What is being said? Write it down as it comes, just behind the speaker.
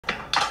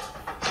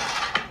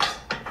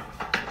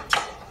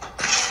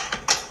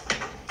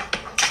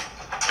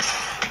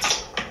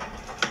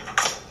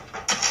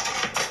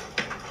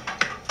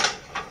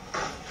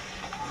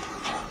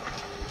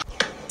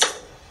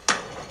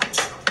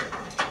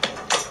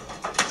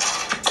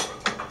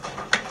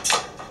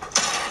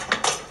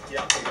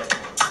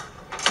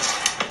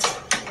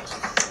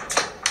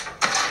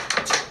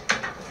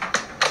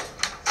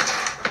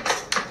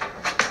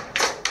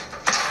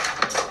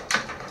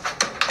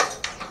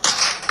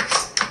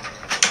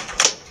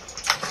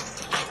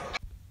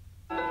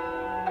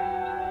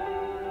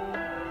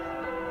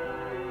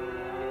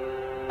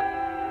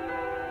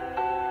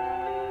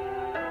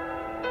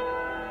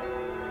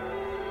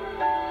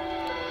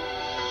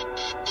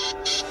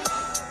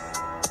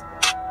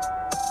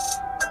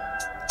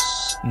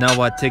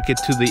Now I take it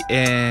to the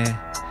end,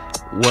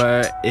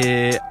 where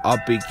it all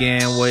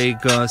began. What you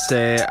gonna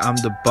say? I'm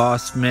the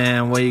boss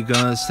man. What you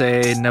gonna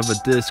say? Never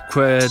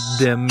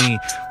discredit me.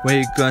 What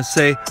you gonna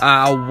say?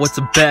 What's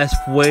the best?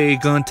 Way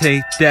gonna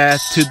take that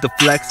to the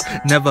flex?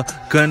 Never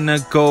gonna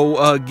go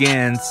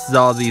against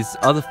all these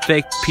other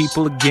fake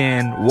people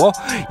again. Whoa,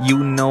 you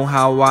know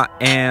how I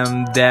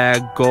am.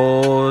 That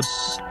gold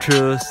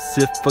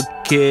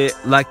certificate,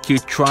 like you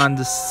trying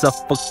to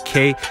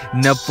suffocate.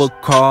 Never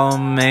call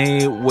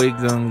me. We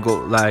gonna go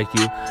like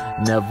you.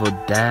 Never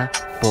die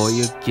boy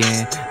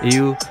again.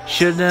 You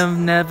should have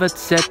never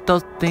said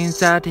those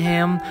things at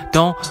him.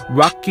 Don't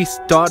Rocky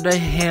started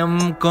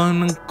him.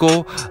 Gonna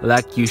go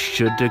like you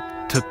should have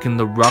taken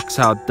the rocks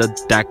out the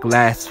deck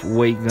last.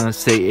 We gonna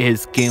say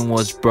his skin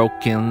was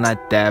broken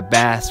like that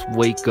bass.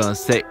 We gonna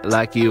say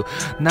like you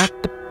not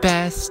the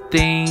best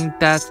thing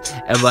that's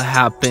ever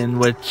happened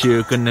with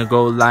you. Gonna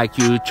go like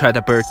you try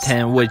to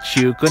pretend with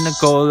you. Gonna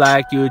go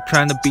like you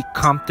trying to be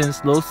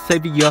Compton's little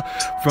savior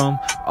from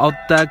all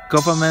that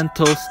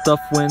governmental stuff.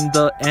 When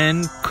the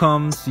end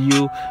comes,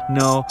 you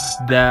know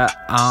that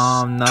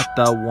I'm not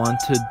the one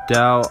to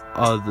doubt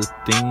other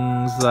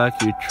things like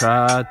you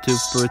try to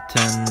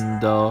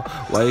pretend.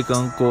 Why you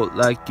gonna go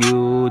like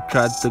you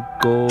try to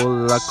go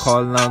like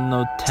call out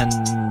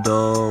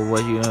Nintendo? Why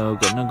you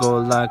gonna go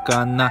like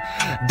I'm not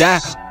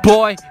that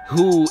boy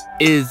who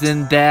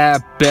isn't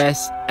that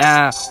best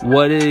at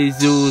what he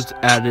does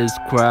at his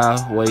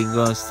craft? What you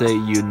gonna say?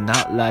 You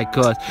not like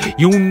us.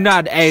 You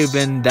not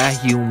even that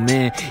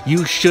human.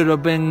 You should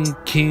have been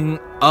king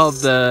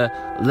of the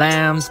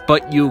lambs,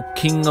 but you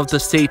king of the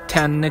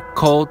satanic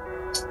cult.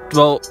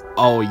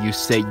 Oh, you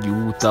say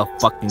you the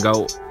fucking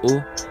goat.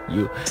 Ooh,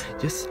 you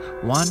just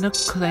wanna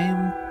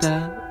claim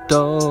that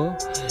though.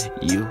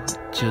 You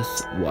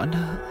just want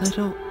a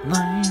little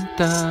line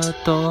that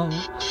though.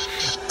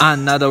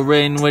 Another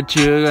rain, what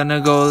you gonna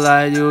go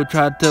like you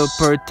try to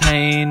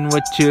pertain?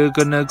 What you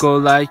gonna go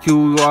like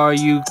you are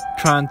you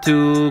trying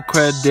to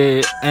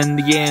credit? And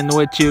the end,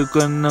 what you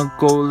gonna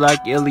go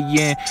like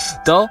alien?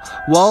 Though,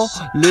 whoa,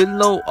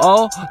 little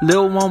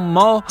one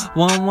more.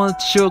 One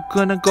what you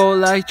gonna go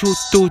like you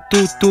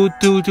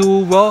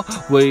do, whoa.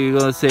 What you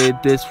gonna say?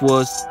 This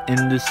was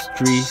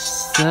industry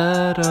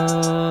setup.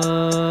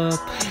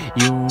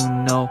 You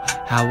know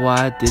how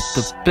I did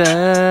the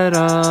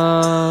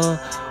better.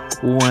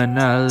 When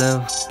I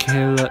left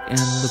Killer in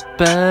the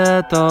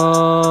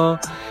battle,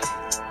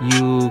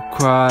 you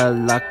cry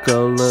like a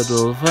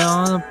little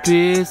wanna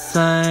be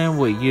saying.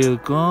 What you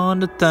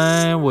gonna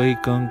think? We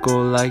gonna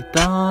go like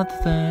that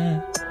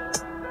thing.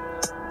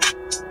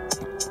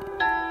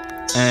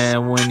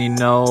 And when you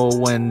know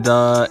when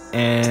the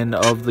end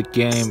of the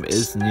game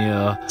is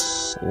near,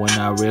 when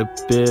I rip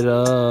it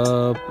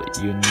up,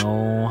 you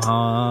know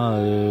how I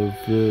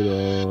rip it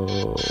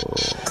up.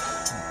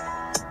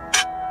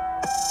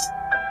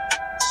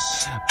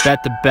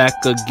 Back to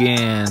back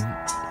again.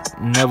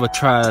 Never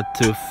try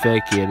to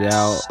fake it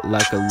out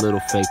like a little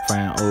fake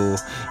friend. Oh,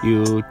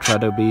 you try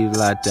to be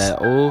like that.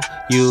 Oh,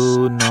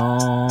 you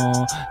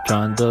know,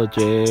 trying to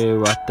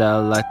J-rock that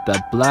like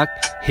that black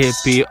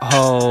hippie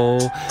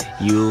hoe.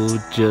 You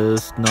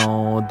just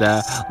know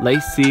that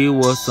Lacey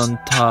was on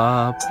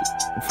top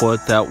for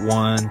that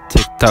one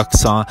TikTok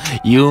song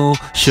you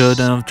shouldn't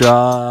have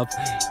dropped.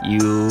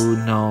 You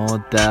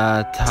know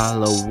that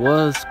Tyler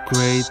was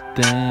great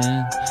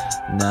then.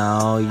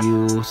 Now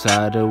you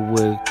sided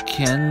with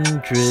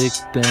Kendrick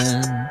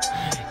then.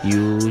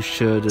 You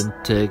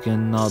shouldn't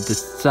taken all the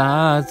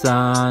sides.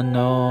 I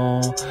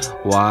know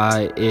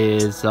why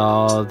is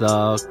all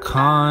the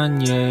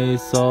Kanye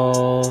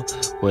so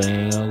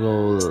when you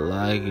go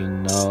like you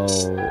know,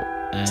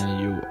 and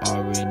you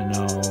already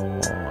know,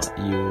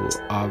 you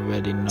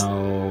already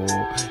know,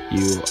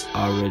 you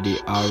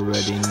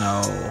already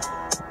know.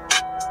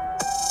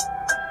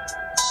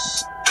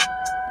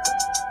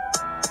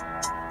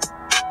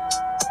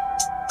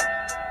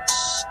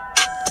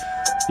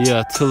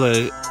 Yeah, till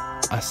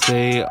I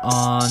say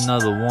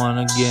another one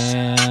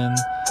again.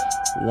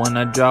 When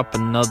I drop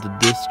another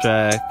diss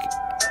track,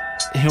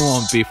 it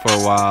won't be for a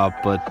while,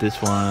 but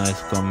this one is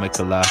gonna make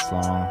it last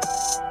long.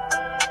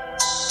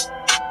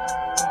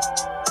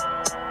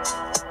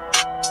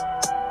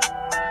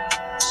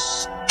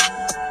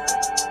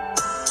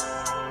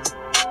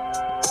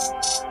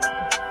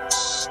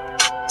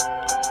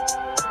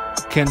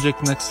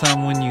 Kendrick, next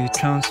time when you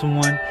challenge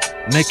someone,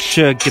 make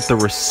sure to get the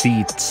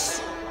receipts.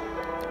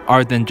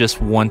 Other than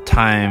just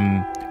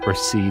one-time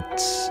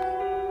receipts,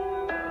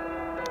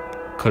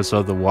 because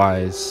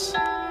otherwise,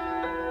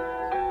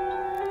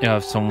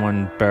 if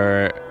someone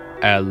better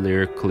at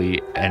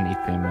lyrically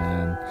anything,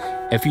 man.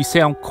 If you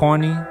say I'm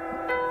corny,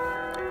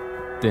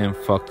 then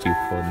fuck you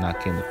for not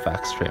getting the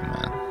facts straight,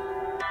 man.